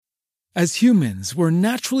As humans, we're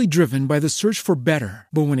naturally driven by the search for better.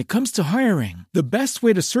 But when it comes to hiring, the best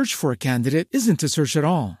way to search for a candidate isn't to search at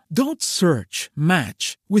all. Don't search,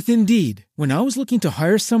 match with Indeed. When I was looking to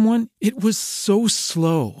hire someone, it was so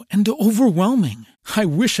slow and overwhelming. I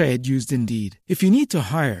wish I had used Indeed. If you need to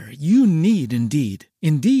hire, you need Indeed.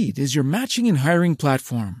 Indeed is your matching and hiring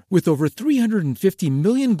platform with over 350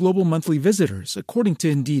 million global monthly visitors, according to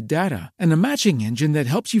Indeed data, and a matching engine that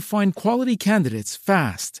helps you find quality candidates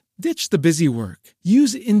fast. Ditch the busy work.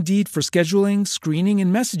 Use Indeed for scheduling, screening,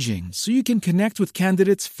 and messaging so you can connect with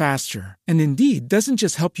candidates faster. And Indeed doesn't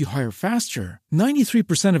just help you hire faster.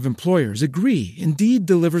 93% of employers agree Indeed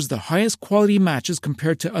delivers the highest quality matches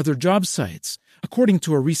compared to other job sites, according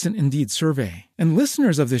to a recent Indeed survey. And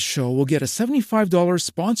listeners of this show will get a $75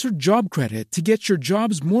 sponsored job credit to get your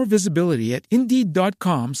jobs more visibility at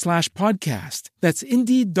Indeed.com/podcast. That's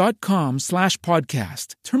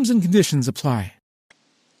Indeed.com/podcast. Terms and conditions apply.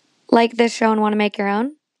 Like this show and want to make your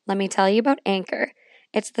own? Let me tell you about Anchor.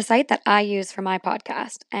 It's the site that I use for my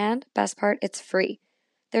podcast, and best part, it's free.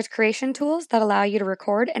 There's creation tools that allow you to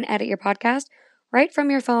record and edit your podcast right from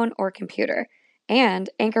your phone or computer. And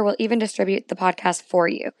Anchor will even distribute the podcast for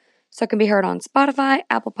you, so it can be heard on Spotify,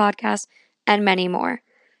 Apple Podcasts, and many more.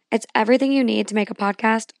 It's everything you need to make a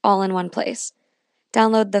podcast all in one place.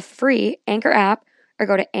 Download the free Anchor app or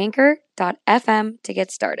go to anchor.fm to get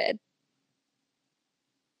started.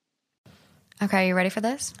 Okay, you ready for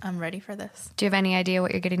this? I'm ready for this. Do you have any idea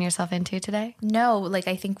what you're getting yourself into today? No,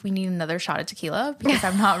 I think we need another shot of tequila because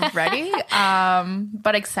I'm not ready,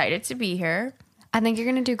 but excited to be here. I think you're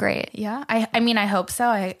going to do great. Yeah, I mean, I hope so.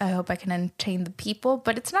 I hope I can entertain the people,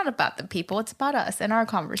 but it's not about the people. It's about us and our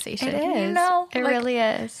conversation. It is. You know? It really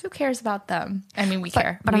is. Who cares about them? I mean, we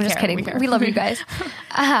care. But I'm just kidding. We love you guys.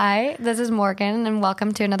 Hi, this is Morgan, and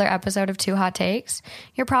welcome to another episode of Two Hot Takes.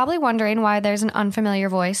 You're probably wondering why there's an unfamiliar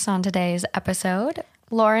voice on today's episode.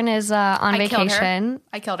 Lauren is on vacation.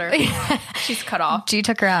 I killed her. She's cut off. G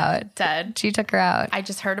took her out. Dead. G took her out. I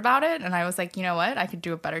just heard about it, and I was like, you know what? I could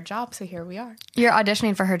do a better job, so here we are. You're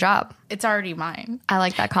auditioning for her job. It's already mine. I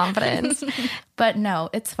like that confidence. But no,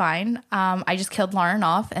 it's fine. I just killed Lauren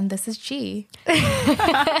off, and this is G. And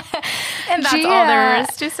that's all there is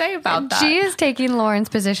to say about that. G is taking Lauren's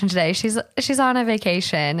position today. She's on a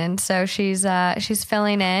vacation, and so she's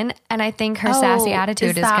filling in. And I think her sassy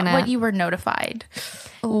attitude is gonna. What you were notified?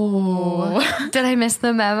 Ooh. Did I miss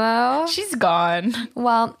the memo? She's gone.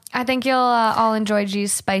 Well, I think you'll all enjoy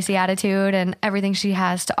G's spicy attitude and everything she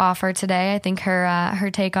has to offer today. I think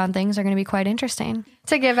her take on things are going to be quite interesting.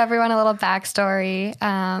 To give everyone a little backstory,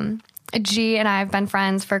 G and I have been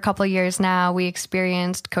friends for a couple of years now. We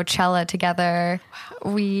experienced Coachella together.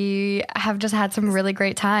 Wow. We have just had some really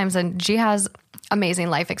great times, and G has amazing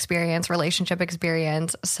life experience, relationship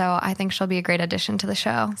experience. So I think she'll be a great addition to the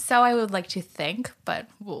show. So I would like to think, but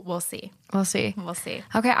we'll see. We'll see. We'll see.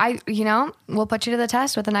 Okay, we'll put you to the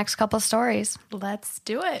test with the next couple of stories. Let's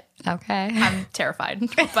do it. Okay. I'm terrified,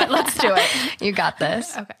 but let's do it. You got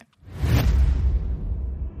this. Okay.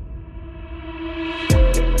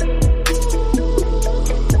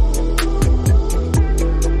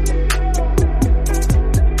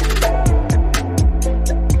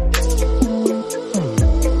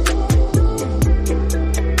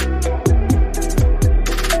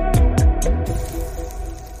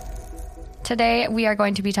 Today, we are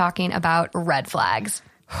going to be talking about red flags.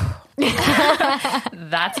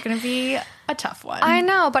 That's going to be a tough one. I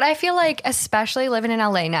know, but I feel like, especially living in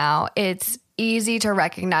LA now, it's easy to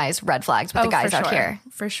recognize red flags with the guys out here.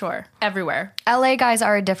 For sure. Everywhere. LA guys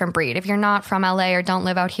are a different breed. If you're not from LA or don't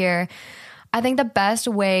live out here, I think the best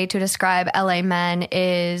way to describe LA men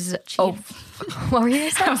is... what were you going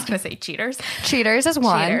to say? I was going to say cheaters. Cheaters is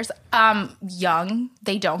one. Cheaters. Young.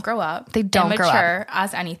 They don't grow up. They don't grow up. Immature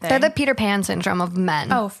as anything. They're the Peter Pan syndrome of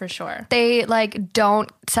men. Oh, for sure. They,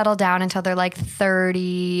 don't settle down until they're,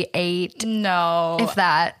 38. No. If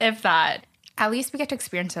that. At least we get to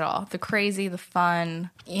experience it all. The crazy, the fun.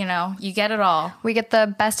 You get it all. We get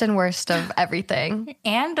the best and worst of everything.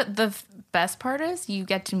 And the best part is you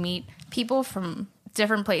get to meet people from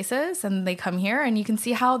different places, and they come here, and you can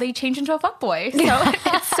see how they change into a fuckboy. So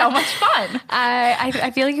it's so much fun.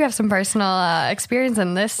 I feel like you have some personal experience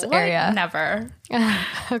in this area. Never.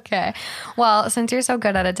 Okay. Well, since you're so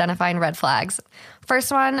good at identifying red flags,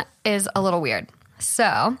 first one is a little weird.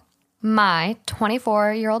 So... my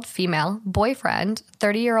 24-year-old female boyfriend,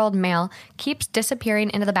 30-year-old male, keeps disappearing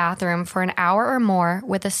into the bathroom for an hour or more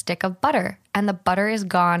with a stick of butter, and the butter is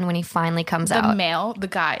gone when he finally comes out. The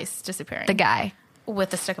guy's disappearing. The guy.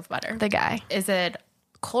 With a stick of butter. The guy. Is it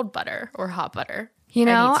cold butter or hot butter? I need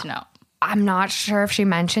to know. I'm not sure if she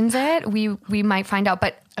mentions it. We might find out,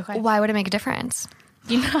 but Okay. why would it make a difference?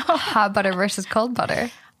 You know, Hot butter versus cold butter.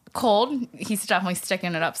 cold, he's definitely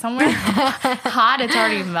sticking it up somewhere. Hot, it's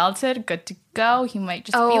already melted, good to go. He might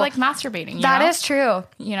just be like masturbating. That is true.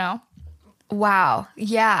 You know? Wow.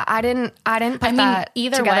 Yeah, I didn't put I mean, that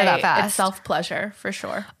either together way, that fast. it's self-pleasure for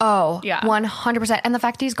sure. Oh, Yeah. 100%. And the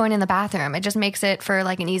fact he's going in the bathroom, it just makes it for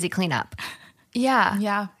like an easy cleanup. Yeah.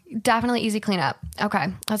 Yeah. Definitely easy cleanup. Okay,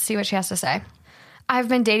 let's see what she has to say. I've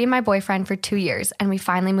been dating my boyfriend for 2 years and we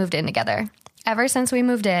finally moved in together. Ever since we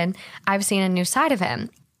moved in, I've seen a new side of him.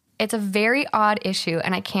 It's a very odd issue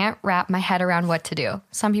and I can't wrap my head around what to do.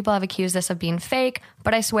 Some people have accused this of being fake,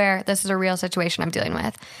 but I swear this is a real situation I'm dealing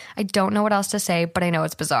with. I don't know what else to say, but I know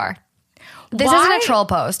it's bizarre. This Why? isn't a troll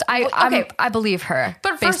post. Okay. I believe her.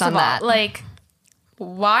 But based first on of all, that. like,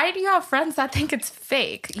 why do you have friends that think it's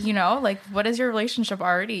fake? You know, like, what is your relationship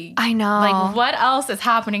already? I know. Like, what else is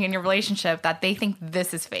happening in your relationship that they think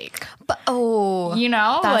this is fake? But, You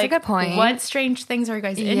know? That's a like, good point. What strange things are you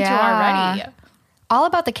guys into Yeah. already? all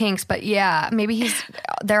about the kinks, but yeah, maybe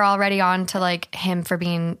they're already on to like him for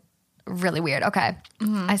being really weird. Okay.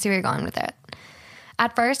 I see where you're going with it.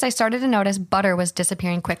 At first, I started to notice butter was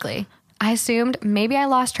disappearing quickly. I assumed maybe I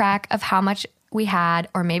lost track of how much we had,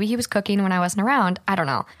 or maybe he was cooking when I wasn't around. I don't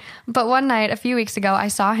know. But one night, a few weeks ago, I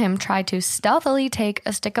saw him try to stealthily take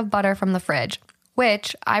a stick of butter from the fridge,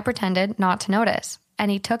 which I pretended not to notice. And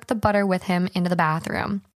he took the butter with him into the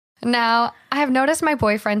bathroom. Now, I have noticed my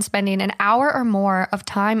boyfriend spending an hour or more of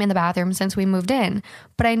time in the bathroom since we moved in,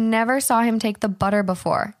 but I never saw him take the butter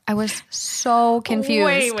before. I was so confused.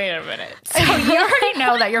 Wait a minute. So you already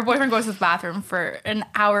know that your boyfriend goes to the bathroom for an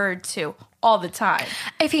hour or two all the time.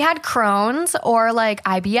 If he had Crohn's or like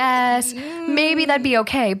IBS, maybe that'd be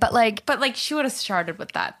okay. But like, she would have started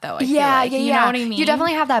with that though. I yeah, feel like. yeah, You know what I mean? You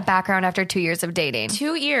definitely have that background after 2 years of dating.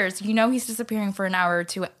 2 years, you know he's disappearing for an hour or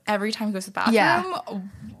two every time he goes to the bathroom. Yeah.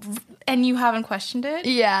 And you haven't questioned it?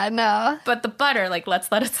 Yeah, no. But the butter, like,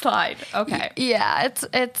 let's let it slide. Okay. Yeah,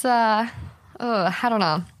 I don't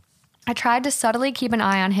know. I tried to subtly keep an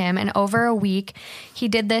eye on him, and over a week, he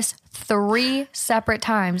did this 3 separate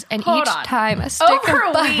times, and Hold each on. time a stick Over of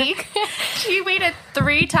a butter. week. She waited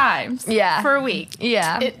 3 times. Yeah. For a week.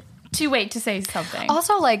 Yeah. To wait to say something.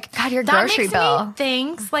 Also, like, God, your that grocery makes bill. me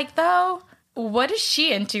think, like, though, what is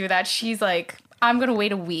she into that she's like, I'm going to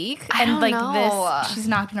wait a week? I And, don't like, know. this, she's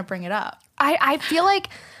not going to bring it up. I feel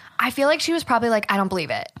like she was probably like, I don't believe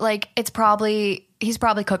it. Like, he's probably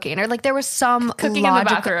cooking, or like there was some Cooking in the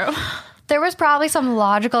bathroom. There was probably some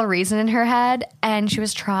logical reason in her head, and she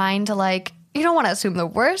was trying to like. You don't want to assume the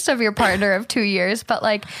worst of your partner of 2 years, but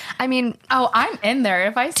like, I mean, Oh, I'm in there.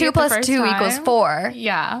 If I see 2 it the plus first 2 time, equals 4.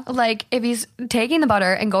 Yeah. Like, if he's taking the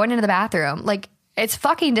butter and going into the bathroom, like, it's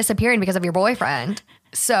fucking disappearing because of your boyfriend.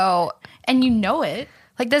 So, And you know it.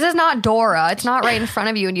 like, this is not Dora. It's not right in front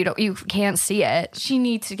of you, and you can't see it. She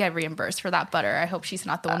needs to get reimbursed for that butter. I hope she's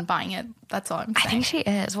not the one buying it. That's all I'm I saying. think she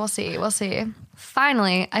is. We'll see. We'll see.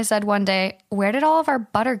 Finally, I said one day, where did all of our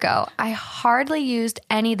butter go? I hardly used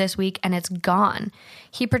any this week and it's gone.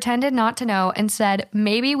 He pretended not to know and said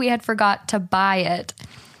maybe we had forgot to buy it.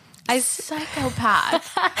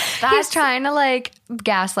 Psychopath. He's trying to like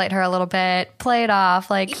gaslight her a little bit, play it off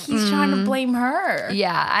like He's trying to blame her.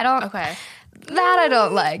 yeah, I don't Okay. that I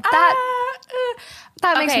don't like.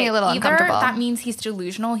 That makes me a little either uncomfortable. that means he's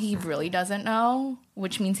delusional, he really doesn't know,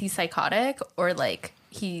 which means he's psychotic, or like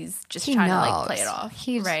he's just He trying to knows. like play it off.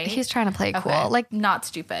 He's trying to play it cool. Okay. Like not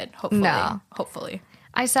stupid, hopefully. No. Hopefully.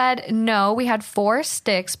 I said, no, we had 4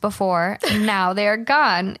 sticks before. Now they're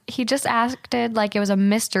gone. He just acted like it was a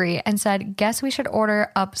mystery and said, guess we should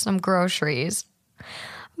order up some groceries.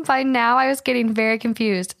 By now, I was getting very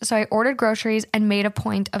confused. So I ordered groceries and made a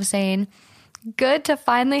point of saying, good to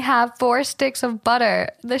finally have 4 sticks of butter.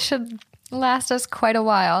 This should last us quite a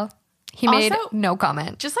while. He made Also, no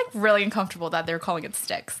comment. Just like really uncomfortable that they're calling it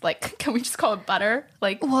sticks. Like, can we just call it butter?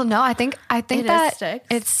 Like, Well, no, I think It is that sticks.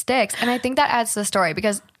 it sticks, and I think that adds to the story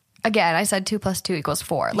because, again, I said 2 plus 2 equals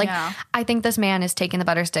 4. Like, Yeah. I think this man is taking the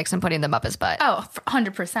butter sticks and putting them up his butt. oh,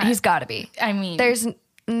 100%. He's got to be. I mean, There's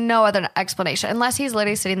no other explanation unless he's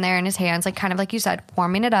literally sitting there in his hands, like kind of like you said,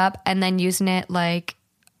 warming it up and then using it like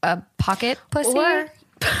a pocket pussy.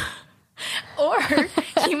 Or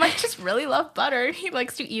he might just really love butter and he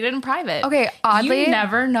likes to eat it in private. Okay, oddly- you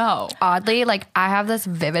never know. Oddly, like I have this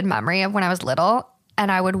vivid memory of when I was little.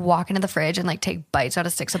 And I would walk into the fridge and like take bites out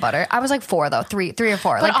of sticks of butter. I was like 4 though, three or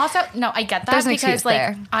 4. But Like also, no, I get that there's an because excuse like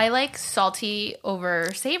there. I like salty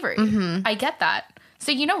over savory. Mm-hmm. I get that.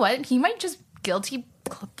 So you know what? He might just guilty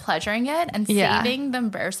pleasuring it and Yeah. saving the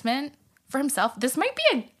embarrassment for himself. This might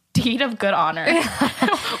be deed of good honor.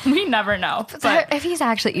 We never know. But if he's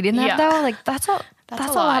actually eating that though, like that's a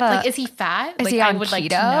lot of. Like, is he fat? Is like, he on I would keto? like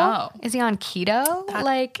to know. Is he on keto?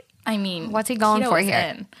 like, I mean, what's he going keto for is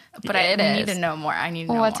here? in, but I need to know more. I need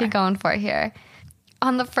to know what's more. he going for here?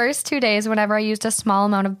 On the first 2 days, whenever I used a small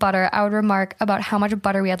amount of butter, I would remark about how much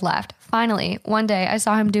butter we had left. Finally, one day, I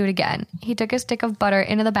saw him do it again. He took a stick of butter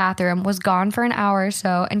into the bathroom, was gone for an hour or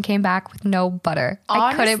so, and came back with no butter.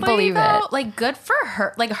 I couldn't believe it. Like, good for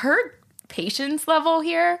her. Like, her patience level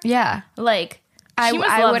here. Yeah. Like, she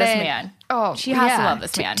must love this man. Oh, she has to love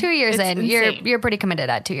this man. 2 years It's in, insane. you're pretty committed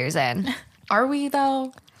at 2 years in. Are we,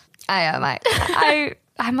 though? I am.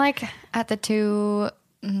 I'm like at the two...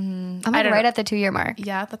 I'm like right at the 2 year mark.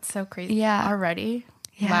 Yeah, that's so crazy. Yeah. Already?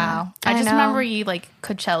 Yeah. Wow. I just remember you, like,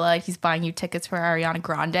 Coachella, he's buying you tickets for Ariana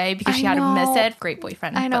Grande because she had to miss it. Great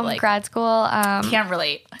boyfriend. I know, but, like, grad school. can't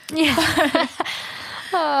relate. Yeah.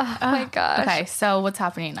 Oh my gosh. Okay, so what's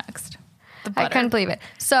happening next? The I butter. couldn't believe it.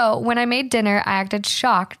 So when I made dinner, I acted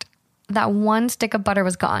shocked that one stick of butter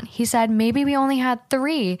was gone. He said maybe we only had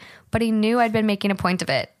 3, but he knew I'd been making a point of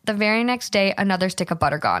it. The very next day, another stick of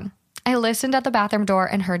butter gone. I listened at the bathroom door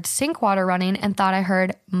and heard sink water running and thought I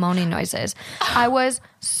heard moaning noises. I was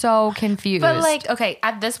so confused. But, like, okay,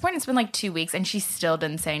 at this point, it's been like 2 weeks and she still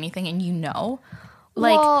didn't say anything. And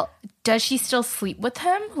like, Well, does she still sleep with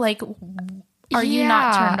him? Like, are you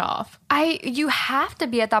not yeah. turned off? You have to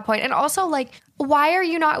be at that point. And also, like, why are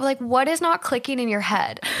you not, like, what is not clicking in your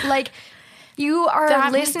head? Like, you are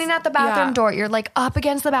That listening makes- at the bathroom yeah. door. You're, like, up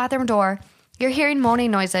against the bathroom door. You're hearing moaning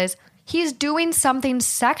noises. He's doing something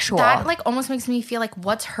sexual. That, like, almost makes me feel like,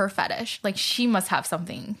 what's her fetish? Like, she must have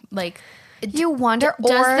something. Like, you wonder,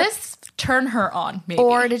 does or this turn her on, maybe?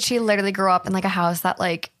 or did she literally grow up in, like, a house that,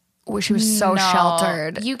 like, where she was so No,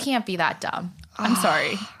 sheltered? You can't be that dumb. I'm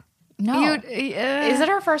sorry. No. Is it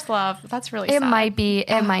her first love? That's really It sad. might be.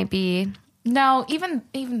 It might be. No, even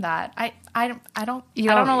that. I don't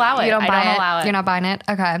allow it. I don't allow it. You're not buying it?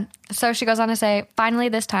 Okay. So she goes on to say, finally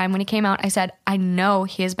this time when he came out, I said, I know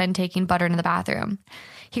he has been taking butter into the bathroom.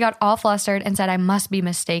 He got all flustered and said, I must be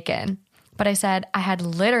mistaken. But I said, I had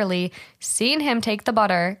literally seen him take the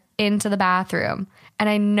butter into the bathroom. And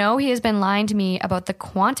I know he has been lying to me about the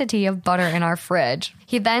quantity of butter in our fridge.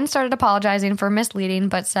 He then started apologizing for misleading,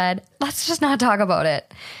 but said, let's just not talk about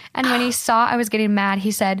it. And when he saw I was getting mad, he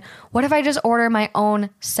said, what if I just order my own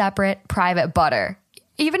separate private butter?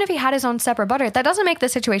 Even if he had his own separate butter, that doesn't make the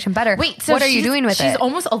situation better. Wait, so what are you doing with it? She's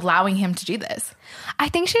almost allowing him to do this. I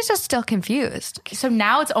think she's just still confused. So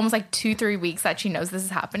now it's almost like 2-3 weeks that she knows this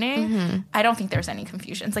is happening. Mm-hmm. I don't think there's any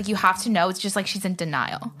confusion. It's like you have to know. It's just like she's in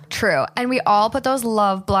denial. True. And we all put those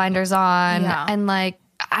love blinders on. Yeah. And like,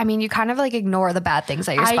 I mean, you kind of like ignore the bad things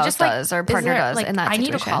that your spouse does or partner does in that situation. I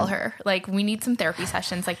need to call her. Like, we need some therapy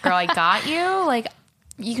sessions. Like, girl, I got you. Like,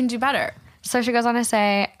 you can do better. So she goes on to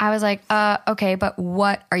say, I was like, okay, but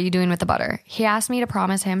what are you doing with the butter? He asked me to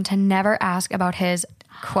promise him to never ask about his,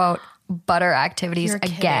 quote, butter activities You're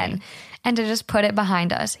again. kidding. And to just put it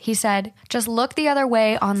behind us. He said, just look the other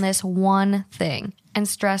way on this one thing, and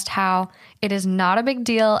stressed how it is not a big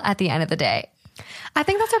deal at the end of the day. I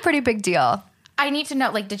think that's a pretty big deal. I need to know,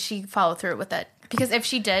 like, did she follow through with it? Because if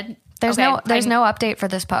she did, There's no update for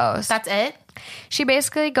this post. That's it? She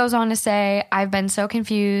basically goes on to say, I've been so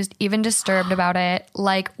confused, even disturbed about it.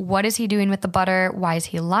 Like, what is he doing with the butter? Why is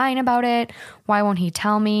he lying about it? Why won't he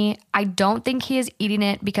tell me? I don't think he is eating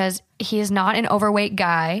it because he is not an overweight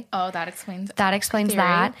guy. Oh, that explains Theory.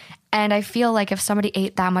 That. And I feel like if somebody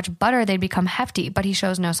ate that much butter, they'd become hefty, but he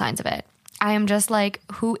shows no signs of it. I am just like,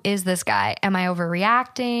 who is this guy? Am I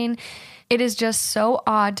overreacting? It is just so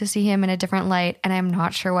odd to see him in a different light, and I'm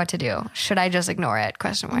not sure what to do. Should I just ignore it?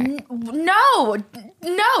 Question mark. No,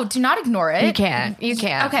 do not ignore it. You can't.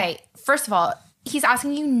 Okay, first of all, he's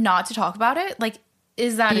asking you not to talk about it. Like,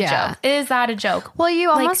 is that a joke? Is that a joke? Well, you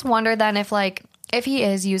almost wonder then if he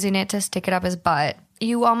is using it to stick it up his butt,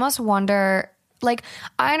 you almost wonder, like,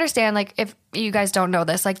 I understand, like, if you guys don't know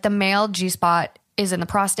this, like, the male G-spot is in the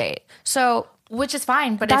prostate. So... Which is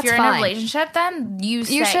fine, but That's if you're in fine. a relationship, then you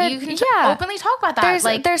can yeah. openly talk about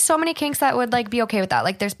that. There's so many kinks that would like be okay with that.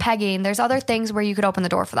 Like there's pegging, there's other things where you could open the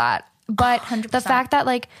door for that. But 100%. the fact that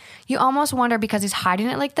like you almost wonder because he's hiding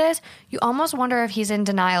it like this, you almost wonder if he's in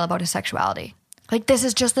denial about his sexuality. Like this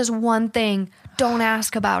is just this one thing. Don't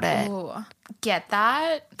ask about it. Ooh, get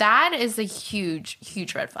that? That is a huge,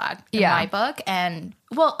 huge red flag in my book. And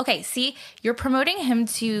well, okay, see, you're promoting him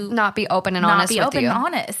to not be open and honest with you.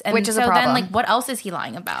 And which is so a problem. then, like, what else is he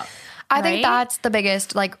lying about? I think that's the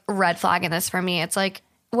biggest like red flag in this for me. It's like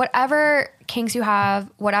whatever kinks you have,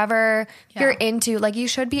 whatever you're into, like you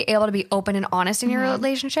should be able to be open and honest in your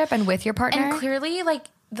relationship and with your partner. And clearly, like,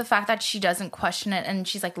 the fact that she doesn't question it and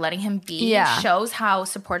she's like letting him be shows how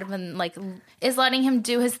supportive and like is letting him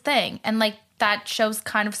do his thing. And like that shows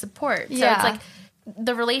kind of support. So it's like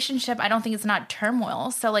the relationship, I don't think it's not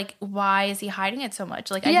turmoil. So like why is he hiding it so much?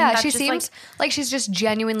 Like I think that's she just, seems like she's just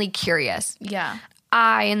genuinely curious. Yeah.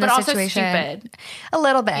 In this situation, also stupid. A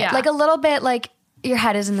little bit. Yeah. Like a little bit like your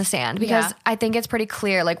head is in the sand because I think it's pretty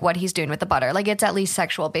clear like what he's doing with the butter. Like it's at least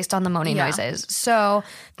sexual based on the moaning noises. So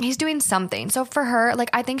he's doing something. So for her,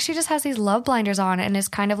 like I think she just has these love blinders on and is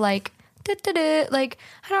kind of like, like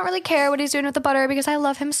I don't really care what he's doing with the butter because I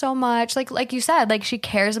love him so much. Like you said, like she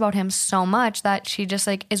cares about him so much that she just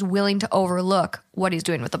like is willing to overlook what he's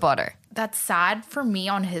doing with the butter. That's sad for me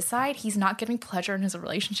on his side. He's not getting pleasure in his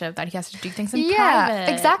relationship that he has to do things in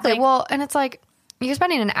private. Exactly. Like, well, and it's like you're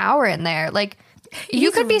spending an hour in there. Like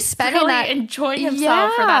you could be spending really that enjoying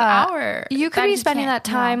himself for that hour. You could be spending that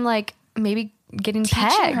time like maybe getting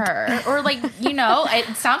pegged her or like, you know, it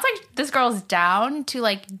sounds like this girl's down to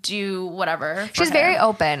like do whatever. She's very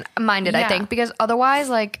open minded, I think, because otherwise,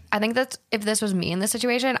 like, I think that if this was me in this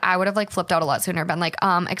situation, I would have like flipped out a lot sooner, been like,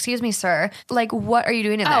 excuse me, sir, like, what are you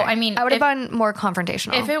doing in there? I mean, I would have been more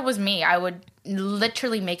confrontational. If it was me, I would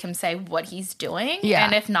literally make him say what he's doing. Yeah.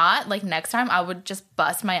 And if not, like next time I would just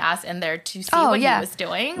bust my ass in there to see what he was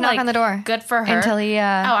doing. Knock like, on the door. Good for her. Until he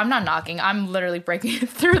I'm not knocking. I'm literally breaking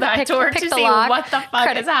through that door to see lock, what the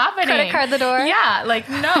fuck is happening. Credit card the door. Yeah. Like,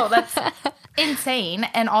 no, that's insane.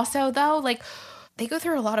 And also though, like they go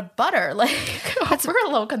through a lot of butter. Like we're a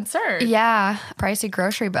little concerned. Yeah. Pricey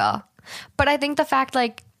grocery bill. But I think the fact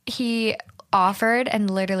like he offered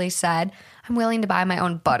and literally said, I'm willing to buy my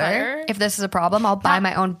own butter. If this is a problem, I'll buy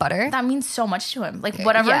my own butter. That means so much to him. Like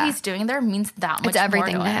whatever he's doing there means that much. It's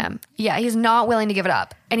everything more to him. Yeah, he's not willing to give it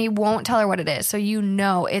up. And he won't tell her what it is. So you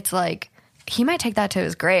know it's like he might take that to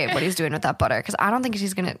his grave what he's doing with that butter because I don't think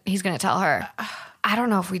he's gonna tell her. I don't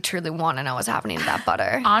know if we truly want to know what's happening to that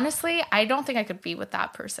butter. Honestly, I don't think I could be with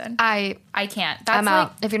that person. I can't. I'm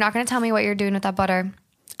out. If you're not going to tell me what you're doing with that butter,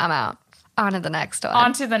 I'm out. On to the next one.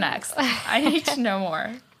 On to the next. I need to know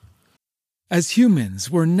more. As humans,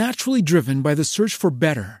 we're naturally driven by the search for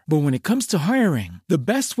better. But when it comes to hiring, the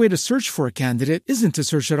best way to search for a candidate isn't to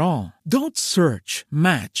search at all. Don't search,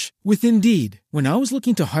 match with Indeed. When I was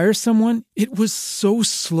looking to hire someone, it was so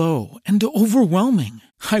slow and overwhelming.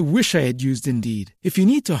 I wish I had used Indeed. If you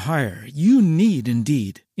need to hire, you need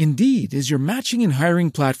Indeed. Indeed is your matching and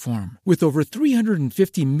hiring platform with over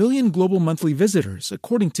 350 million global monthly visitors,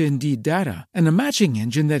 according to Indeed data, and a matching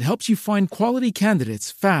engine that helps you find quality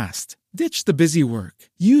candidates fast. Ditch the busy work.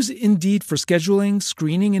 Use Indeed for scheduling,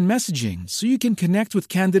 screening, and messaging so you can connect with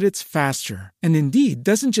candidates faster. And Indeed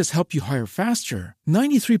doesn't just help you hire faster.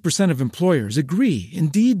 93% of employers agree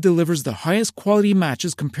Indeed delivers the highest quality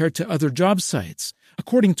matches compared to other job sites,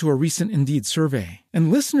 according to a recent Indeed survey.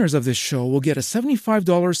 And listeners of this show will get a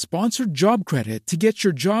 $75 sponsored job credit to get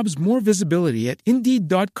your jobs more visibility at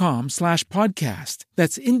Indeed.com/podcast.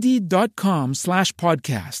 That's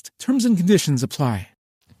Indeed.com/podcast. Terms and conditions apply.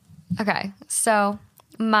 Okay, so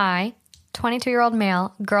my 22-year-old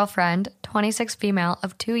male girlfriend, 26 female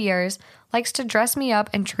of 2 years, likes to dress me up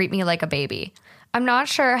and treat me like a baby. I'm not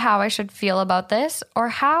sure how I should feel about this or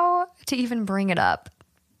how to even bring it up.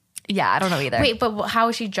 Yeah, I don't know either. Wait, but how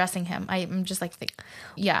is she dressing him? I'm just like,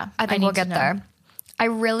 yeah. I think we'll get there. I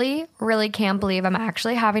really, really can't believe I'm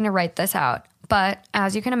actually having to write this out. But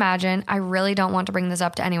as you can imagine, I really don't want to bring this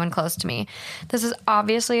up to anyone close to me. This is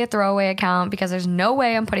obviously a throwaway account because there's no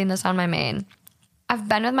way I'm putting this on my main. I've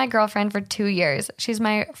been with my girlfriend for 2 years. She's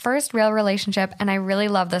my first real relationship, and I really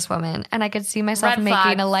love this woman. And I could see myself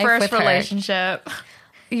making a life with her. First relationship.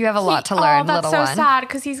 You have a lot to learn, little one. That's so sad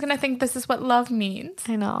because he's going to think this is what love means.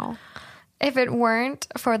 I know. If it weren't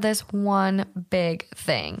for this one big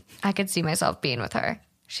thing, I could see myself being with her.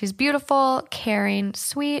 She's beautiful, caring,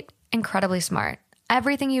 sweet, incredibly smart.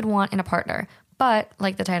 Everything you'd want in a partner. But,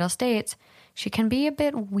 like the title states, she can be a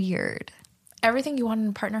bit weird. Everything you want in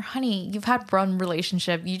a partner, honey. You've had one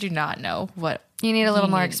relationship. You do not know what you need. A little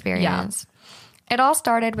more experience. Yeah. It all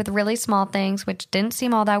started with really small things, which didn't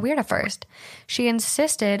seem all that weird at first. She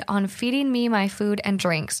insisted on feeding me my food and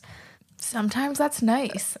drinks. Sometimes that's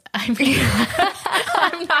nice. I mean,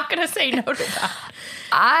 I'm not going to say no to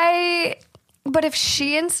that. But if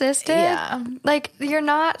she insisted, like, you're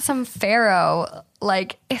not some pharaoh,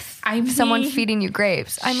 like, if someone feeding you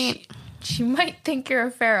grapes. I mean, she might think you're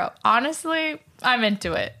a pharaoh. Honestly, I'm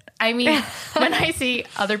into it. I mean, when I see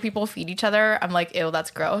other people feed each other, I'm like, ew,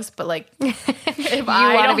 that's gross. But, like, if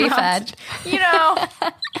I want to be fed, you know.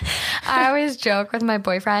 I always joke with my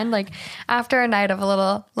boyfriend, like, after a night of a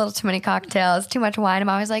little too many cocktails, too much wine, I'm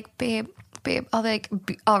always like, babe, I'll, like,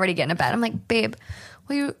 already get in bed. I'm like, babe,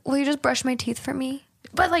 will you just brush my teeth for me?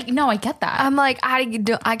 But like, no, I get that. I'm like,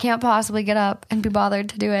 I can't possibly get up and be bothered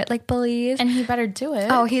to do it. Like, please. And he better do it.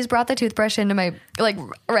 Oh, he's brought the toothbrush into my, like,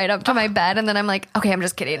 right up to my bed. And then I'm like, okay, I'm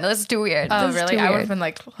just kidding. This is too weird. Oh, really? I would have been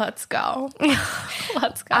like, let's go.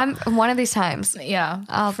 Let's go. I'm one of these times. Yeah.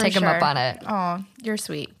 I'll take him up on it. Oh, you're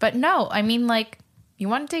sweet. But no, I mean, like, you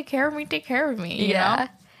want to take care of me, you know?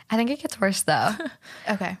 I think it gets worse, though.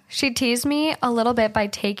 Okay. She teased me a little bit by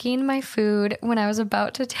taking my food when I was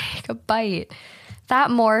about to take a bite. That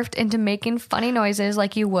morphed into making funny noises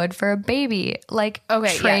like you would for a baby, like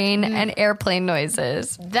train and airplane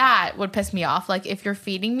noises. That would piss me off. Like, if you're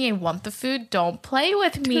feeding me and want the food, don't play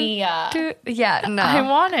with me. Yeah, no. I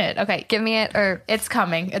want it. Okay. Give me it, or... It's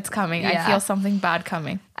coming. It's coming. Yeah. I feel something bad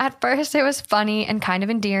coming. At first, it was funny and kind of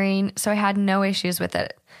endearing, so I had no issues with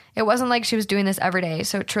it. It wasn't like she was doing this every day,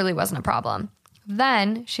 so it truly wasn't a problem.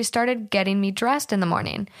 Then she started getting me dressed in the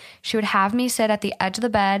morning. She would have me sit at the edge of the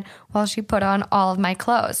bed while she put on all of my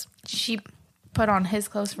clothes. She put on his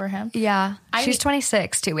clothes for him? Yeah. She's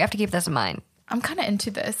 26 too. We have to keep this in mind. I'm kind of into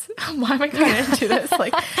this. Why am I kind of into this?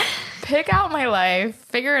 Like, pick out my life,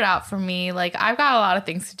 figure it out for me. Like, I've got a lot of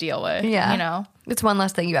things to deal with. Yeah. You know? It's one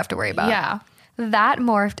less thing you have to worry about. Yeah. That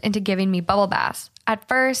morphed into giving me bubble baths. At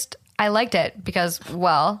first, I liked it because,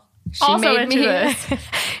 well...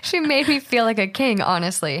 She made me feel like a king,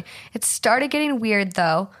 honestly. It started getting weird,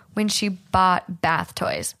 though, when she bought bath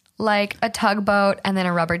toys, like a tugboat and then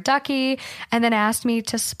a rubber ducky, and then asked me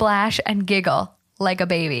to splash and giggle like a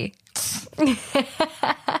baby.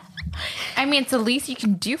 I mean, it's the least you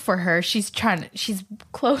can do for her. She's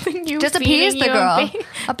clothing you, just appease the girl,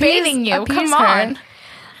 bathing you. Come on.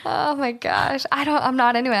 Oh my gosh, I'm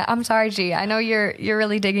not into it. I'm sorry, G. I know you're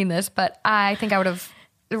really digging this, but I think I would have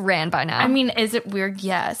ran by now. I mean, is it weird?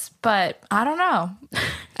 Yes, but I don't know.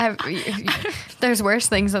 There's worse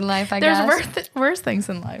things in life, I guess. There's worse things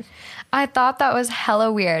in life. I thought that was hella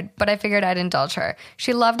weird, but I figured I'd indulge her.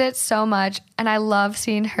 She loved it so much, and I love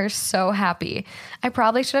seeing her so happy. I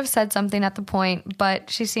probably should have said something at the point, but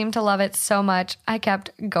she seemed to love it so much, I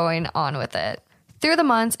kept going on with it. Through the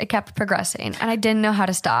months, it kept progressing, and I didn't know how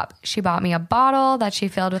to stop. She bought me a bottle that she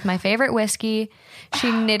filled with my favorite whiskey.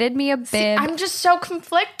 She knitted me a bib. See, I'm just so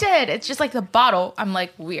conflicted. It's just like the bottle. I'm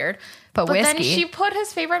like, weird. But whiskey. Then she put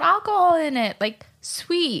his favorite alcohol in it. Like,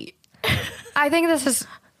 sweet. I think this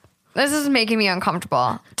is making me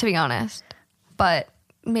uncomfortable, to be honest. But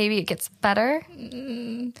maybe it gets better.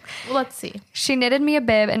 Let's see. She knitted me a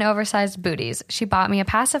bib and oversized booties. She bought me a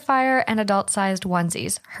pacifier and adult-sized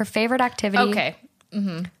onesies. Her favorite activity... Okay.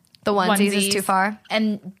 Mm-hmm. The onesies is too far.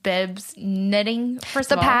 And bibs, knitting.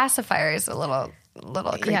 First of all, the pacifier is a little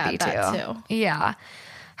creepy too. Yeah.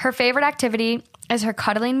 Her favorite activity is her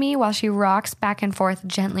cuddling me while she rocks back and forth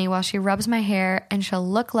gently while she rubs my hair, and she'll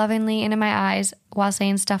look lovingly into my eyes while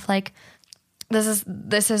saying stuff like, "This is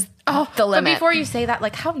the limit." But before you say that,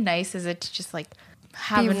 like, how nice is it to just like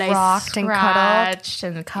have a nice rocked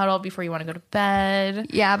and cuddle before you want to go to bed?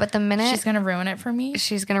 Yeah, but the minute she's gonna ruin it for me,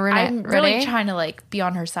 she's gonna ruin I'm it. really trying to like be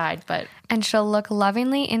on her side, but and she'll look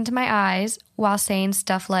lovingly into my eyes while saying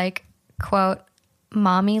stuff like, quote,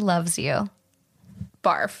 "Mommy loves you."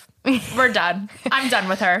 Barf. We're done. I'm done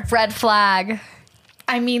with her. Red flag.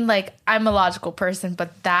 I mean, like, I'm a logical person,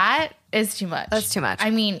 but that is too much. That's too much. I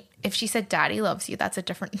mean, if she said daddy loves you, that's a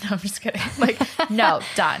different... No, I'm just kidding. Like, no,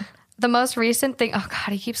 done. The most recent thing... Oh,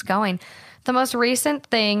 God, he keeps going. The most recent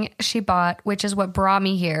thing she bought, which is what brought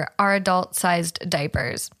me here, are adult-sized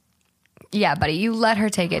diapers. Yeah, buddy, you let her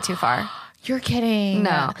take it too far. You're kidding.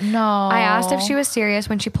 No. I asked if she was serious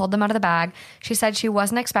when she pulled them out of the bag. She said she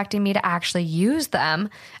wasn't expecting me to actually use them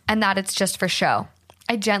and that it's just for show.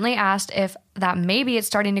 I gently asked if that maybe it's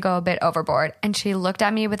starting to go a bit overboard, and she looked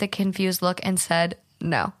at me with a confused look and said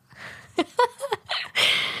no.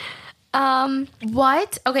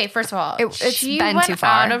 What? Okay, first of all, she went too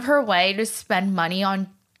far. Out of her way to spend money on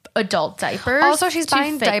adult diapers. Also, she's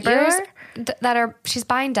buying diapers she's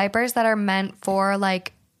buying diapers that are meant for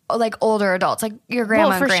like older adults, like your grandma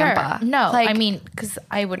and grandpa. Sure. No, like, I mean, because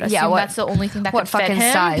I would assume that's the only thing that could fit him. What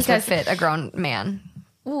fucking size would fit a grown man?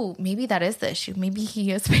 Ooh, maybe that is the issue. Maybe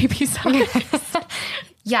he is baby size.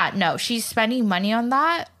 Yeah, no, she's spending money on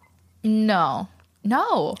that. No,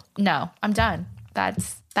 I'm done.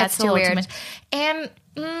 That's too weird. Too much. And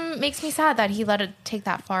makes me sad that he let it take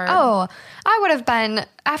that far. Oh, I would have been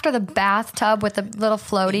after the bathtub with the little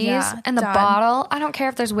floaties and the bottle. I don't care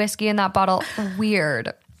if there's whiskey in that bottle.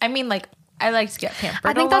 Weird. I mean, like, I like to get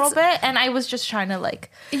pampered a little bit, and I was just trying to,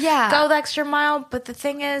 like, go the extra mile. But the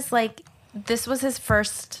thing is, like, this was his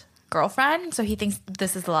first girlfriend, so he thinks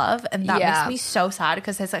this is love, and that makes me so sad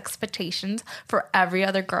because his expectations for every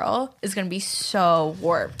other girl is going to be so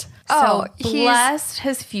warped. So bless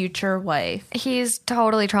his future wife. He's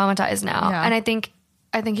totally traumatized now. Yeah. And I think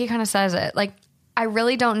he kind of says it. Like, I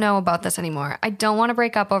really don't know about this anymore. I don't want to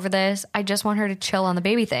break up over this. I just want her to chill on the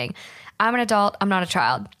baby thing. I'm an adult. I'm not a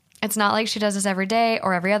child. It's not like she does this every day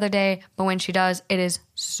or every other day, but when she does, it is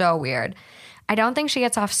so weird. I don't think she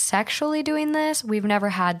gets off sexually doing this. We've never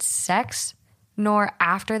had sex, nor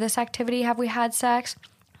after this activity have we had sex.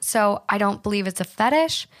 So I don't believe it's a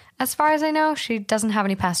fetish. As far as I know, she doesn't have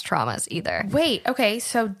any past traumas either. Wait, okay,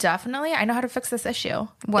 so definitely I know how to fix this issue.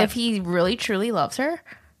 What? If he really, truly loves her,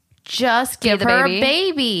 just give her a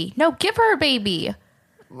baby. No, give her a baby.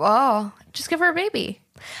 Whoa. Just give her a baby.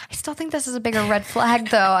 I still think this is a bigger red flag,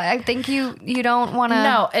 though. I think you don't want to...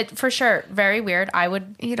 No, it for sure. Very weird. I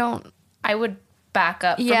would back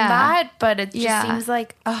up from that, but it just seems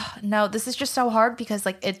like, oh, no, this is just so hard because,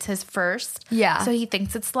 like, it's his first. Yeah. So he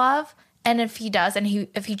thinks it's love. And if he does, and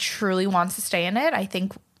if he truly wants to stay in it, I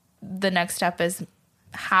think the next step is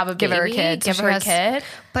have a baby. Give her a kid. Give her a kid.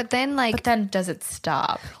 But then, like... But then does it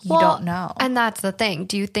stop? You don't know. And that's the thing.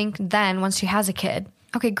 Do you think then, once she has a kid...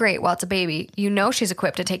 Okay, great. Well, it's a baby. You know she's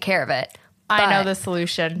equipped to take care of it. I know the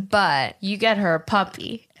solution. But you get her a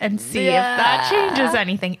puppy and see if that changes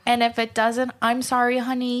anything. And if it doesn't, I'm sorry,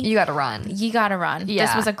 honey. You got to run. You got to run. Yeah.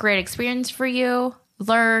 This was a great experience for you.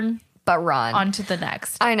 Learn. But run. On to the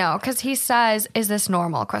next. I know. Because he says, is this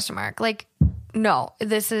normal? ? Like, no.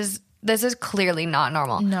 This is clearly not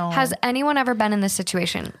normal. No. Has anyone ever been in this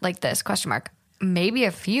situation like this? ? Maybe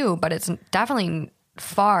a few, but it's definitely...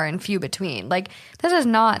 far and few between. Like, this is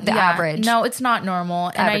not the average. No, it's not normal.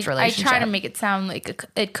 And I try to make it sound like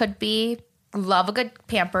it could be. Love a good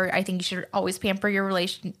pamper. I think you should always pamper your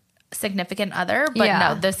significant other. But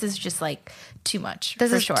no, this is just like too much.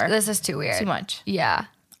 This is sure. This is too weird. Too much. Yeah.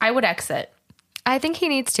 I would exit. I think he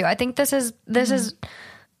needs to. I think this is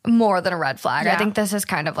more than a red flag. Yeah. I think this is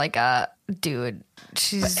kind of like a dude.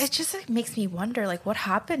 It just like, makes me wonder, like, what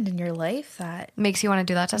happened in your life that makes you want to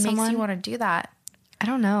do that to someone? Makes you want to do that. I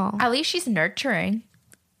don't know. At least she's nurturing.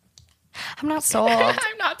 I'm not sold.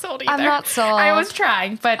 I'm not sold either. I'm not sold. I was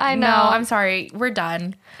trying, but I know. No, I'm sorry. We're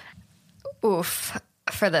done. Oof.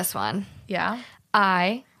 For this one. Yeah.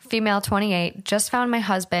 I, female 28, just found my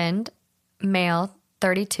husband, male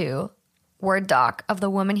 32, Word doc of the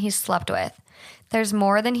woman he slept with. There's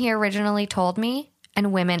more than he originally told me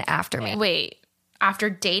and women after me. Wait. After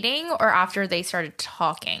dating or after they started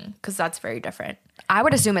talking? Because that's very different. I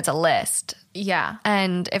would assume it's a list. Yeah.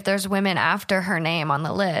 And if there's women after her name on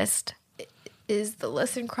the list. Is the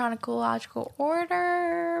list in chronological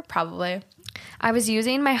order? Probably. I was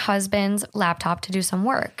using my husband's laptop to do some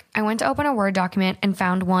work. I went to open a Word document and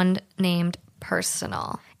found one named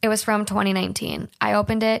Personal. It was from 2019. I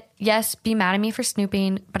opened it. Yes, be mad at me for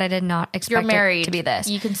snooping, but I did not expect it to be this.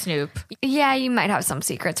 You can snoop. Yeah, you might have some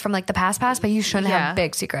secrets from like the past, but you shouldn't have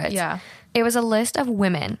big secrets. Yeah. It was a list of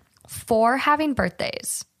women, 4 having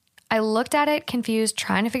birthdays. I looked at it confused,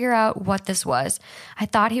 trying to figure out what this was. I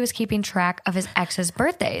thought he was keeping track of his ex's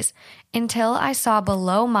birthdays until I saw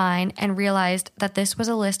below mine and realized that this was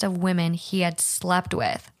a list of women he had slept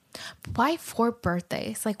with. Why 4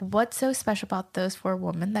 birthdays? Like, what's so special about those 4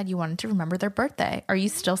 women that you wanted to remember their birthday? Are you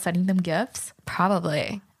still sending them gifts?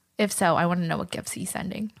 Probably. If so, I want to know what gifts he's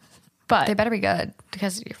sending. But they better be good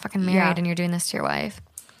because you're fucking married and you're doing this to your wife.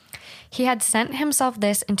 He had sent himself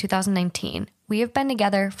this in 2019. We have been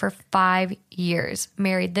together for 5 years,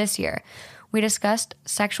 married this year. We discussed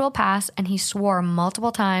sexual past, and he swore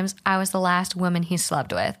multiple times I was the last woman he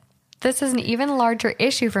slept with. This is an even larger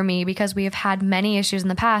issue for me because we have had many issues in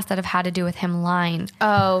the past that have had to do with him lying.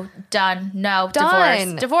 Oh, done. No,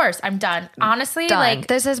 done. Divorce. I'm done. Honestly, done. Like,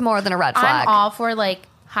 this is more than a red flag. I'm all for like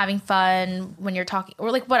having fun when you're talking or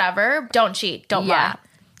like whatever. Don't cheat. Don't lie.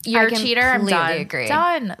 You're a cheater. I'm done. Agree.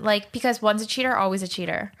 Done. Like, because one's a cheater, always a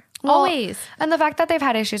cheater. Well, always. And the fact that they've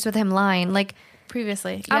had issues with him lying, like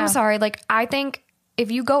previously. I'm sorry. Like, I think if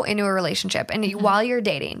you go into a relationship and while you're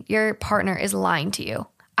dating, your partner is lying to you,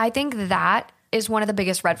 I think that is one of the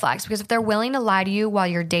biggest red flags because if they're willing to lie to you while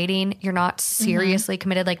you're dating, you're not seriously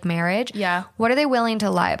committed like marriage. Yeah. What are they willing to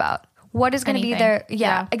lie about? What is going to be their...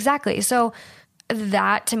 Yeah, exactly. So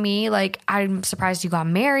that to me, like, I'm surprised you got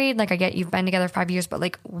married. Like, I get you've been together 5 years, but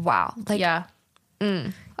like, wow. Like, yeah.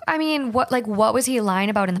 I mean, what was he lying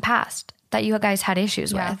about in the past that you guys had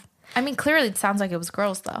issues with? I mean, clearly it sounds like it was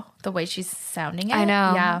girls, though, the way she's sounding it. I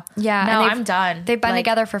know. Yeah. Yeah. No, I'm done. They've been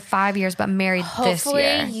together for 5 years, but married this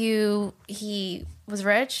year. Hopefully he was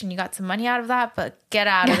rich and you got some money out of that, but get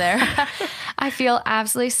out of there. I feel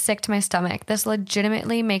absolutely sick to my stomach. This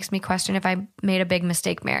legitimately makes me question if I made a big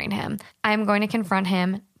mistake marrying him. I am going to confront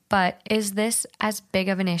him, but is this as big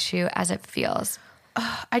of an issue as it feels?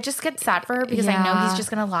 I just get sad for her because I know he's just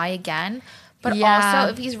going to lie again. But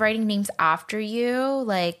also, if he's writing names after you,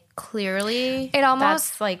 like, clearly, it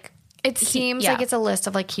almost that's, like... It seems like it's a list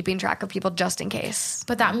of, like, keeping track of people just in case.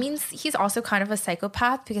 But that means he's also kind of a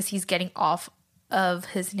psychopath because he's getting off of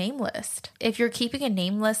his name list. If you're keeping a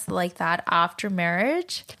name list like that after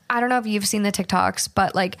marriage... I don't know if you've seen the TikToks,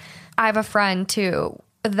 but, like, I have a friend, too,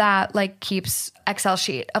 that, like, keeps Excel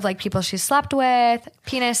sheet of, like, people she slept with,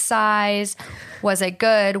 penis size, was it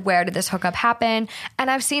good, where did this hookup happen? And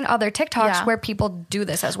I've seen other TikToks where people do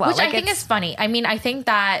this as well. Which like, I think is funny. I mean, I think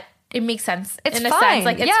that it makes sense. It's in a fine. sense.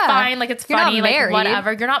 Like, it's fine. Like, it's funny. You're not married. Like,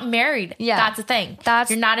 whatever. You're not married. Yeah. That's the thing.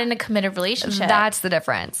 You're not in a committed relationship. That's the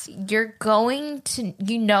difference. You're going to,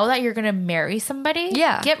 you know that you're going to marry somebody.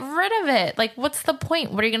 Yeah. Get rid of it. Like, what's the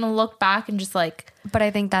point? What are you going to look back and just like... But I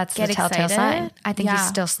think that's the telltale sign. I think he's Yeah.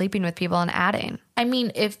 still sleeping with people and adding. I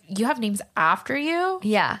mean, if you have names after you...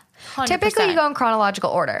 Yeah. 100%. Typically you go in chronological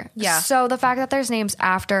order. Yeah. So the fact that there's names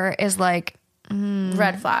after is like...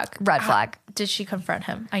 Red flag. Red flag. Did she confront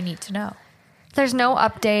him? I need to know. There's no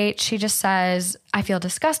update. She just says, I feel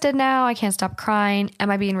disgusted now. I can't stop crying. Am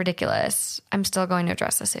I being ridiculous? I'm still going to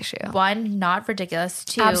address this issue. 1, not ridiculous.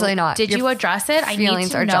 2, Absolutely not. Did you address it? I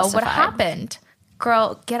need to know what happened.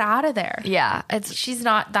 Girl, get out of there. Yeah. She's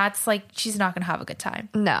not going to have a good time.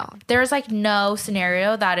 No. There's like no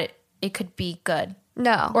scenario that it could be good.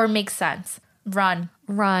 No. Or make sense. Run.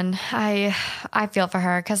 I feel for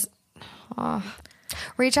her because...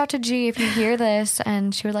 reach out to G if you hear this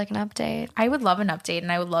and she would like an update. I would love an update and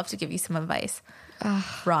I would love to give you some advice.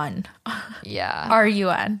 Run. Yeah.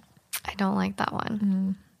 RUN. I don't like that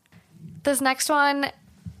one. This next one,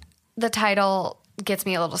 the title gets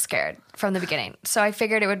me a little scared from the beginning. So I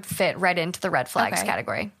figured it would fit right into the red flags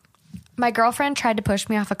category. My girlfriend tried to push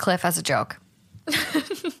me off a cliff as a joke.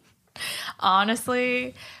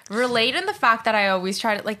 Honestly, relate in the fact that I always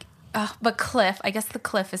try to like, but cliff, I guess the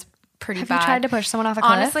cliff is pretty bad. Have you tried to push someone off a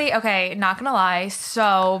cliff? Honestly, okay, not gonna lie.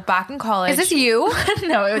 So back in college. Is this you?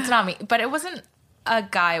 No, it's not me. But it wasn't a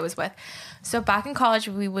guy I was with. So back in college,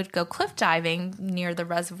 we would go cliff diving near the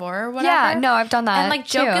reservoir or whatever. Yeah, no, I've done that. And like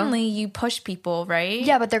jokingly, you push people, right?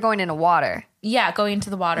 Yeah, but they're going into water. Yeah, going into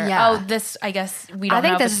the water. Yeah. Oh, this, I guess we don't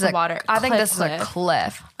know if it's the water. I think this is a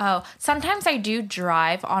cliff. Oh, sometimes I do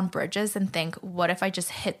drive on bridges and think, what if I just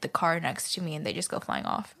hit the car next to me and they just go flying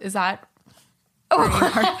off? Is that... That's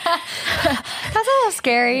a little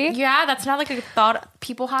scary. Yeah, that's not like a thought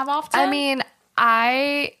people have often. I mean,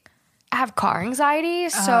 I have car anxiety,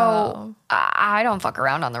 so I don't fuck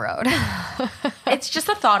around on the road. It's just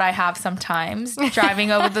a thought I have sometimes.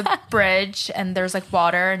 Driving over the bridge and there's like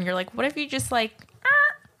water and you're like, what if you just like...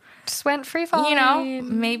 just went free falling? You know,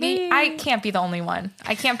 maybe. I can't be the only one.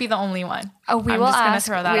 Oh, we will ask.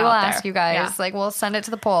 We will ask you guys. Yeah. Like, we'll send it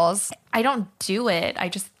to the polls. I don't do it. I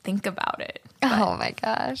just think about it. But, oh my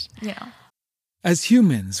gosh. You know. As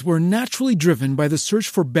humans, we're naturally driven by the search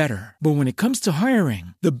for better. But when it comes to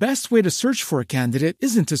hiring, the best way to search for a candidate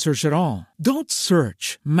isn't to search at all. Don't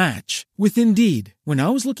search, match with Indeed. When I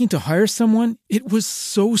was looking to hire someone, it was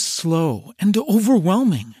so slow and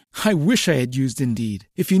overwhelming. I wish I had used Indeed.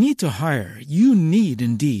 If you need to hire, you need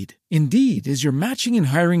Indeed. Indeed is your matching and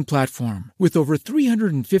hiring platform with over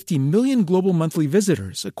 350 million global monthly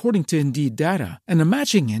visitors, according to Indeed data, and a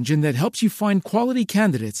matching engine that helps you find quality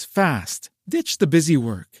candidates fast. Ditch the busy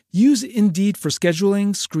work. Use Indeed for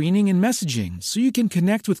scheduling, screening, and messaging so you can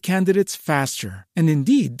connect with candidates faster. And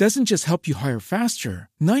Indeed doesn't just help you hire faster.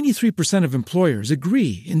 93% of employers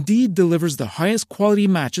agree Indeed delivers the highest quality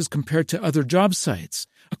matches compared to other job sites,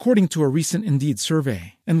 according to a recent Indeed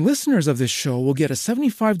survey. And listeners of this show will get a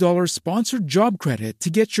 $75 sponsored job credit to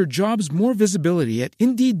get your jobs more visibility at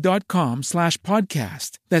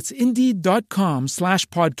Indeed.com/podcast. That's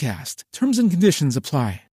Indeed.com/podcast. Terms and conditions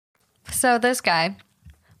apply. So this guy,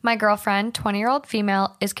 my girlfriend, 20-year-old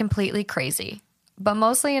female, is completely crazy, but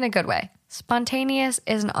mostly in a good way. Spontaneous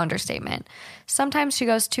is an understatement. Sometimes she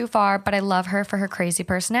goes too far, but I love her for her crazy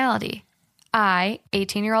personality. I,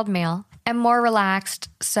 18-year-old male, am more relaxed,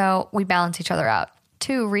 so we balance each other out.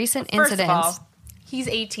 2 recent incidents. First of all, he's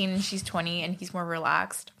 18 and she's 20 and he's more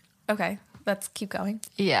relaxed. Okay, let's keep going.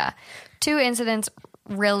 Yeah. 2 incidents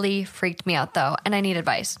really freaked me out, though, and I need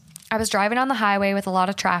advice. I was driving on the highway with a lot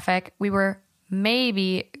of traffic. We were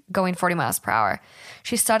maybe going 40 miles per hour.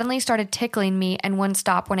 She suddenly started tickling me and wouldn't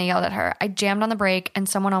stop when I yelled at her. I jammed on the brake and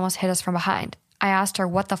someone almost hit us from behind. I asked her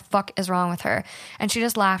what the fuck is wrong with her, and she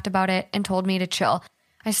just laughed about it and told me to chill.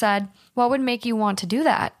 I said, what would make you want to do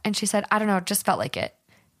that? And she said, I don't know, it just felt like it.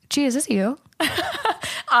 Gee, is this you?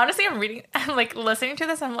 Honestly, I'm like listening to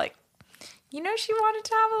this. I'm like, you know, she wanted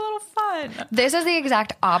to have a little fun. This is the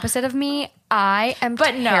exact opposite of me. I am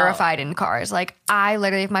terrified in cars. Like, I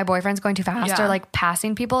literally, if my boyfriend's going too fast or like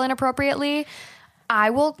passing people inappropriately, I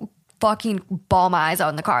will fucking bawl my eyes out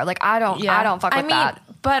in the car. Like, I don't fuck with that.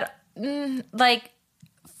 But like,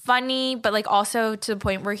 funny, but like also to the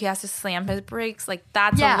point where he has to slam his brakes. Like,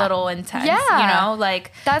 that's a little intense. Yeah. You know,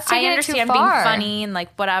 like, that's I understand being funny and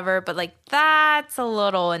like whatever, but like that's a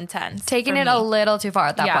little intense. Taking it a little too far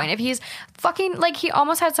at that point. If he's fucking like, he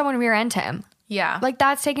almost had someone rear end him. Yeah. Like,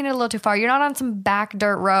 that's taking it a little too far. You're not on some back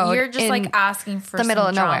dirt road. You're just like asking for the middle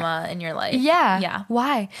of drama in your life. Yeah. Yeah.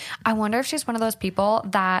 Why? I wonder if she's one of those people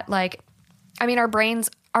that like, I mean, our brains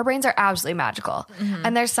are absolutely magical. Mm-hmm.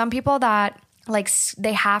 And there's some people that like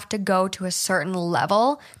they have to go to a certain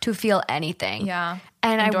level to feel anything. Yeah.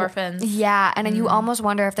 And endorphins. And then you almost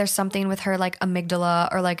wonder if there's something with her like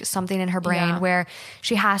amygdala or like something in her brain where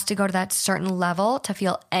she has to go to that certain level to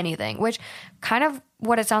feel anything, which kind of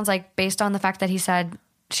what it sounds like based on the fact that he said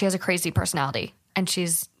she has a crazy personality and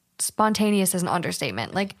she's spontaneous is an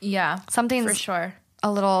understatement. Like, something's for sure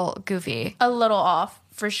a little goofy. A little off,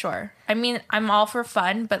 for sure. I mean, I'm all for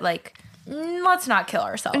fun, but like, let's not kill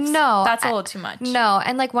ourselves. No. That's a little too much. No.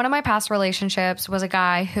 And like one of my past relationships was a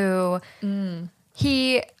guy who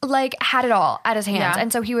he like had it all at his hands. Yeah.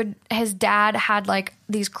 And so his dad had like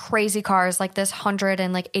these crazy cars, like this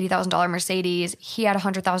 $180,000 Mercedes. He had a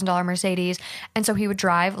 $100,000 Mercedes. And so he would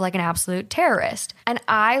drive like an absolute terrorist. And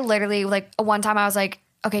I literally like one time I was like,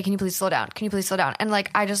 okay, can you please slow down? Can you please slow down? And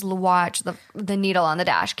like, I just watch the needle on the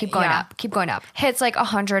dash. Keep going up. Keep going up. Hits like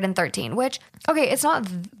 113, which, okay, it's not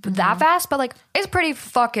that fast, but like, it's pretty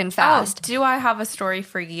fucking fast. Oh, do I have a story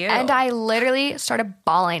for you? And I literally started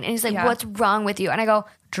bawling. And he's like, what's wrong with you? And I go,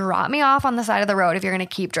 drop me off on the side of the road if you're going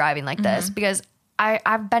to keep driving like this. Because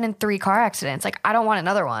I've been in 3 car accidents. Like, I don't want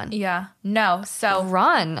another one. Yeah. No. So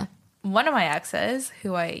run. One of my exes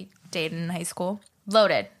who I dated in high school,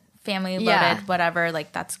 loaded. Family loaded, whatever,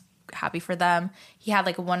 like that's happy for them. He had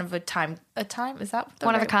like a one of a kind. He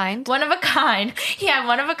had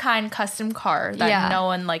one of a kind custom car that no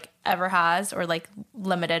one like ever has, or like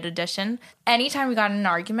limited edition. Anytime we got in an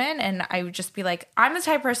argument, and I would just be like, I'm the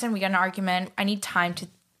type of person, we get in an argument, I need time to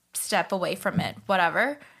step away from it,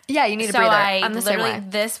 whatever. Yeah, you need a breather. I'm the same way.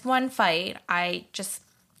 This one fight, I just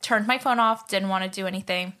turned my phone off, didn't want to do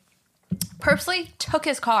anything. Purposely took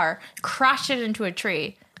his car, crashed it into a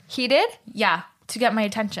tree. He did? Yeah, to get my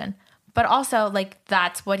attention. But also, like,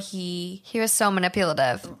 that's what he was so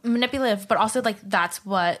manipulative, but also, like, that's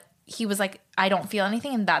what he was like, I don't feel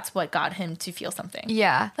anything, and that's what got him to feel something.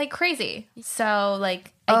 Yeah. Like, crazy. So,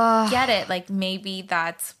 like, I get it. Like, maybe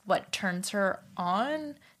that's what turns her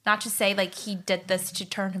on. Not to say, like, he did this to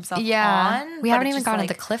turn himself on. We haven't even gone to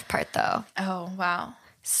the cliff part, though. Oh, wow.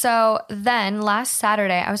 So then, last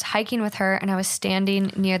Saturday, I was hiking with her, and I was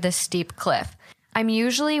standing near this steep cliff. I'm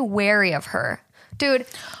usually wary of her. Dude,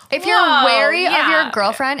 if you're wary of your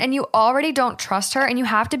girlfriend and you already don't trust her and you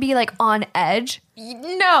have to be like on edge.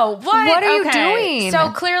 No, what are you doing?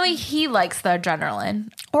 So clearly he likes the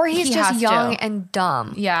adrenaline. Or he's just young and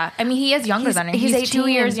dumb. Yeah. I mean, he is younger than her. He's 18. 2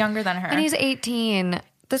 years younger than her. And he's 18.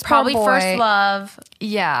 This probably poor boy. First love.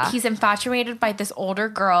 Yeah. He's infatuated by this older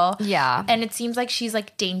girl. Yeah. And it seems like she's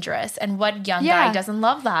like dangerous. And what young guy doesn't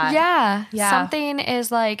love that? Yeah. Something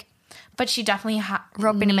is like... But she definitely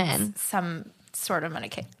roping him in. Some sort of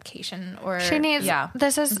medication, or she needs. Yeah.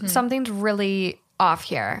 This is something's really off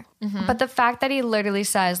here. Mm-hmm. But the fact that he literally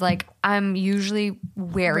says, like, I'm usually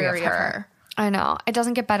wary of her. I know. It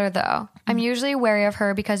doesn't get better though. Mm-hmm. I'm usually wary of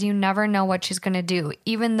her because you never know what she's gonna do,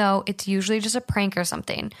 even though it's usually just a prank or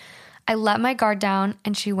something. I let my guard down,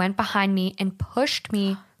 and she went behind me and pushed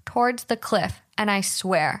me towards the cliff. And I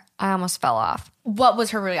swear, I almost fell off. What was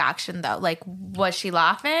her reaction, though? Like, was she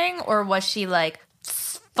laughing? Or was she like,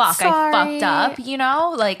 fuck, sorry. I fucked up, you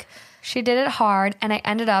know? Like, she did it hard, and I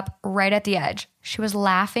ended up right at the edge. She was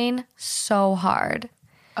laughing so hard.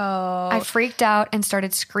 Oh. I freaked out and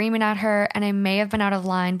started screaming at her, and I may have been out of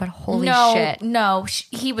line, but holy shit. No,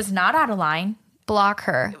 he was not out of line. Block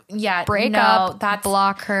her. Yeah. Break up,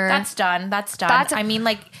 block her. That's done. I mean,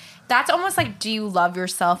 like, that's almost like, do you love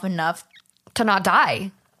yourself enough to not die?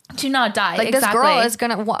 To not die. Like, exactly. This girl is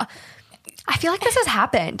gonna... I feel like this has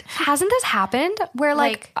happened. Hasn't this happened? Where,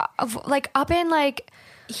 like up in, like...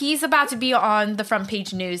 He's about to be on the front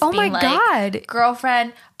page news. Oh, my God.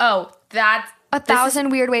 Girlfriend. Oh, 1,000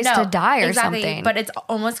 weird ways to die or something. But it's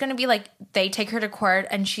almost going to be like they take her to court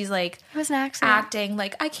and she's like, it was an accident. Acting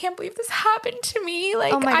like, I can't believe this happened to me.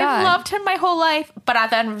 Like, oh my God. I've loved him my whole life. But at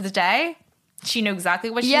the end of the day, she knew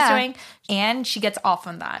exactly what she's doing, and she gets off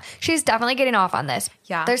on that. She's definitely getting off on this.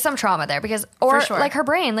 Yeah. There's some trauma there because, or like her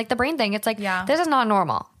brain, like the brain thing, it's like, this is not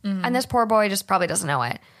normal. Mm-hmm. And this poor boy just probably doesn't know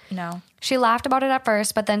it. No. She laughed about it at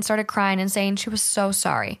first, but then started crying and saying she was so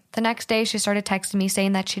sorry. The next day, she started texting me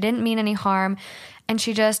saying that she didn't mean any harm, and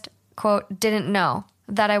she just, quote, didn't know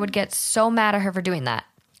that I would get so mad at her for doing that.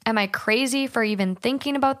 Am I crazy for even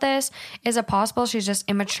thinking about this? Is it possible she's just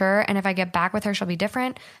immature and if I get back with her, she'll be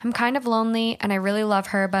different? I'm kind of lonely and I really love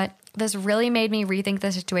her, but this really made me rethink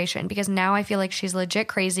the situation because now I feel like she's legit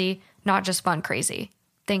crazy, not just fun crazy.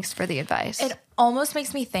 Thanks for the advice. It almost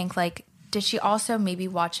makes me think like, did she also maybe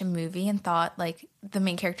watch a movie and thought like the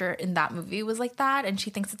main character in that movie was like that and she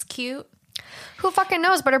thinks it's cute? Who fucking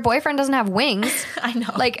knows? But her boyfriend doesn't have wings. I know.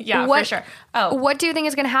 Like, yeah, what, for sure. Oh, what do you think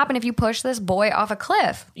is going to happen if you push this boy off a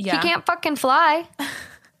cliff? Yeah. He can't fucking fly.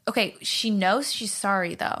 Okay, she knows she's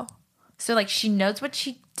sorry though. So like she knows what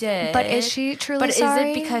she did. But is she truly sorry? But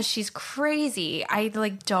is it because she's crazy? I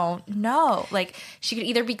like don't know. Like she could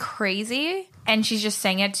either be crazy and she's just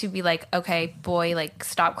saying it to be like, okay, boy, like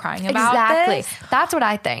stop crying about this. That's what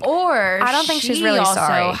I think. Or I don't think she's really also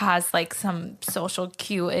sorry. Has like some social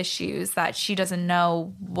cue issues that she doesn't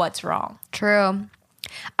know what's wrong. True.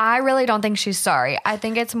 I really don't think she's sorry. I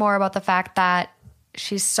think it's more about the fact that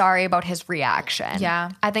she's sorry about his reaction.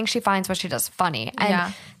 Yeah. I think she finds what she does funny.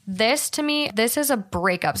 And this, to me, this is a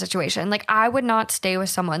breakup situation. Like, I would not stay with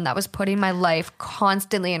someone that was putting my life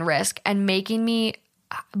constantly in risk and making me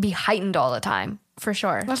be heightened all the time. For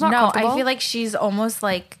sure. That's not comfortable. I feel like she's almost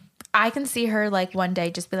like, I can see her like one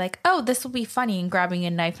day just be like, oh, this will be funny, and grabbing a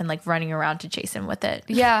knife and like running around to chase him with it.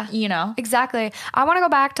 Yeah. You know? Exactly. I want to go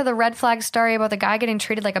back to the red flag story about the guy getting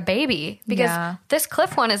treated like a baby because this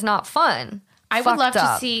cliff one is not fun. I would love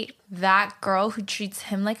to see that girl who treats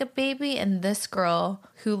him like a baby and this girl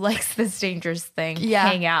who likes this dangerous thing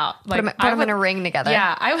hang out. Like, put them in a ring together.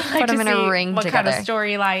 Yeah, I would like put to them see in a ring what together. kind of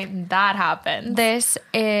storyline that happens. This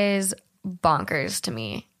is bonkers to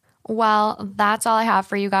me. Well, that's all I have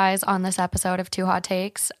for you guys on this episode of Two Hot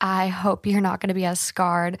Takes. I hope you're not going to be as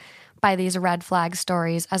scarred by these red flag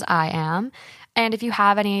stories as I am. And if you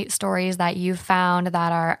have any stories that you found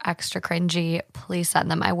that are extra cringy, please send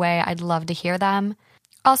them my way. I'd love to hear them.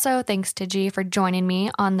 Also, thanks to G for joining me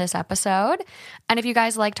on this episode. And if you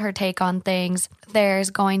guys liked her take on things,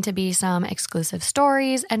 there's going to be some exclusive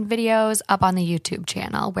stories and videos up on the YouTube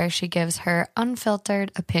channel where she gives her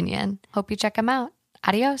unfiltered opinion. Hope you check them out.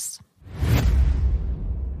 Adios.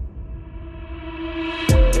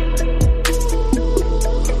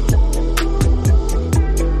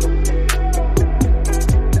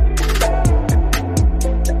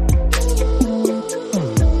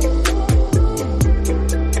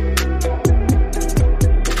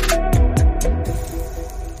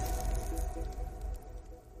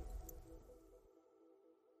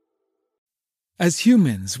 As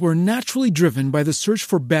humans, we're naturally driven by the search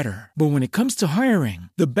for better. But when it comes to hiring,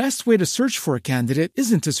 the best way to search for a candidate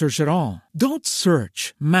isn't to search at all. Don't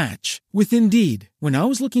search, match with Indeed. When I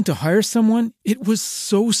was looking to hire someone, it was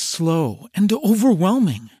so slow and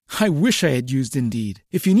overwhelming. I wish I had used Indeed.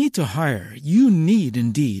 If you need to hire, you need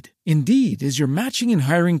Indeed. Indeed is your matching and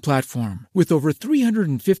hiring platform with over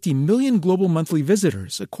 350 million global monthly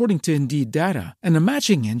visitors, according to Indeed data, and a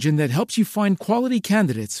matching engine that helps you find quality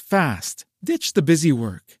candidates fast. Ditch the busy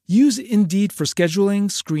work. Use Indeed for scheduling,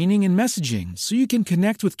 screening, and messaging so you can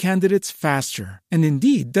connect with candidates faster. And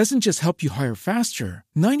Indeed doesn't just help you hire faster.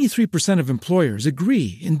 93% of employers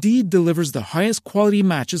agree Indeed delivers the highest quality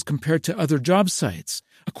matches compared to other job sites,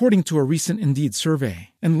 according to a recent Indeed survey.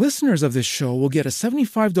 And listeners of this show will get a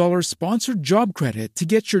 $75 sponsored job credit to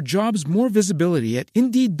get your jobs more visibility at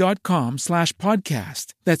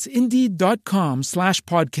Indeed.com/podcast. That's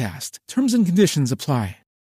Indeed.com/podcast. Terms and conditions apply.